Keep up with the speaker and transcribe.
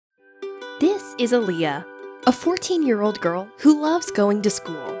This is Aaliyah, a 14-year-old girl who loves going to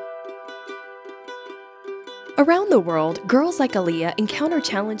school. Around the world, girls like Aaliyah encounter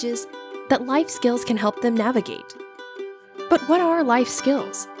challenges that life skills can help them navigate. But what are life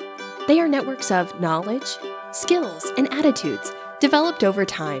skills? They are networks of knowledge, skills, and attitudes developed over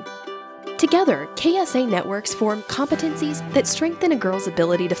time. Together, KSA networks form competencies that strengthen a girl's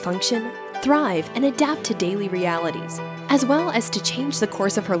ability to function, thrive, and adapt to daily realities, as well as to change the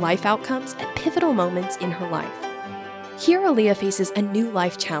course of her life outcomes at pivotal moments in her life. Here, Aaliyah faces a new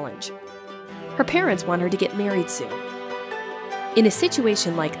life challenge. Her parents want her to get married soon. In a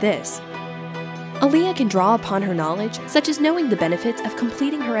situation like this, Aaliyah can draw upon her knowledge, such as knowing the benefits of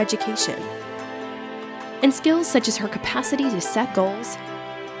completing her education, and skills such as her capacity to set goals,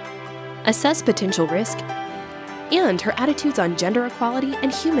 assess potential risk, and her attitudes on gender equality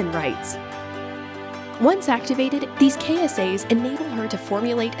and human rights. Once activated, these KSAs enable her to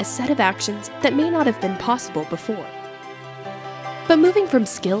formulate a set of actions that may not have been possible before. But moving from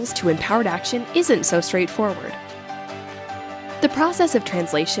skills to empowered action isn't so straightforward. The process of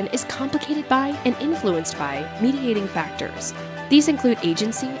translation is complicated by and influenced by mediating factors. These include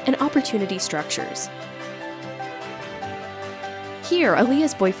agency and opportunity structures. Here,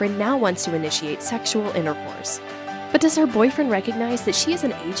 Aaliyah's boyfriend now wants to initiate sexual intercourse. But does her boyfriend recognize that she is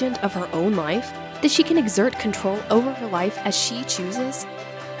an agent of her own life? That she can exert control over her life as she chooses?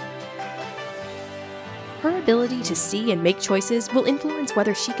 Her ability to see and make choices will influence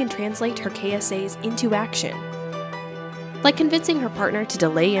whether she can translate her KSAs into action, like convincing her partner to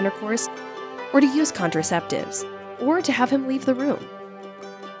delay intercourse, or to use contraceptives, or to have him leave the room.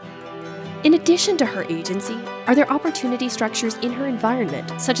 In addition to her agency, are there opportunity structures in her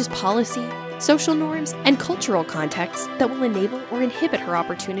environment, such as policy, social norms, and cultural contexts that will enable or inhibit her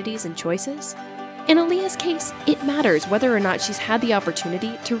opportunities and choices? In Aaliyah's case, it matters whether or not she's had the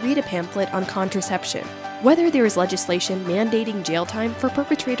opportunity to read a pamphlet on contraception, whether there is legislation mandating jail time for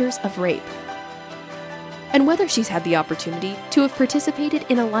perpetrators of rape, and whether she's had the opportunity to have participated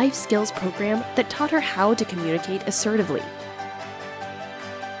in a life skills program that taught her how to communicate assertively.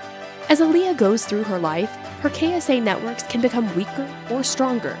 As Aaliyah goes through her life, her KSA networks can become weaker or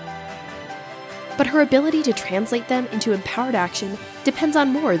stronger. But her ability to translate them into empowered action depends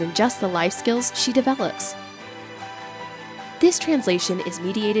on more than just the life skills she develops. This translation is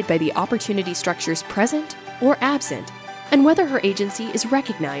mediated by the opportunity structures present or absent, and whether her agency is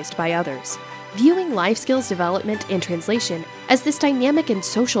recognized by others. Viewing life skills development and translation as this dynamic and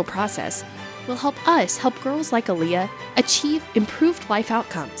social process will help us help girls like Aaliyah achieve improved life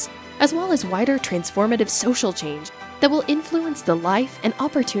outcomes, as well as wider transformative social change that will influence the life and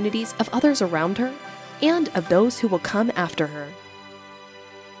opportunities of others around her and of those who will come after her.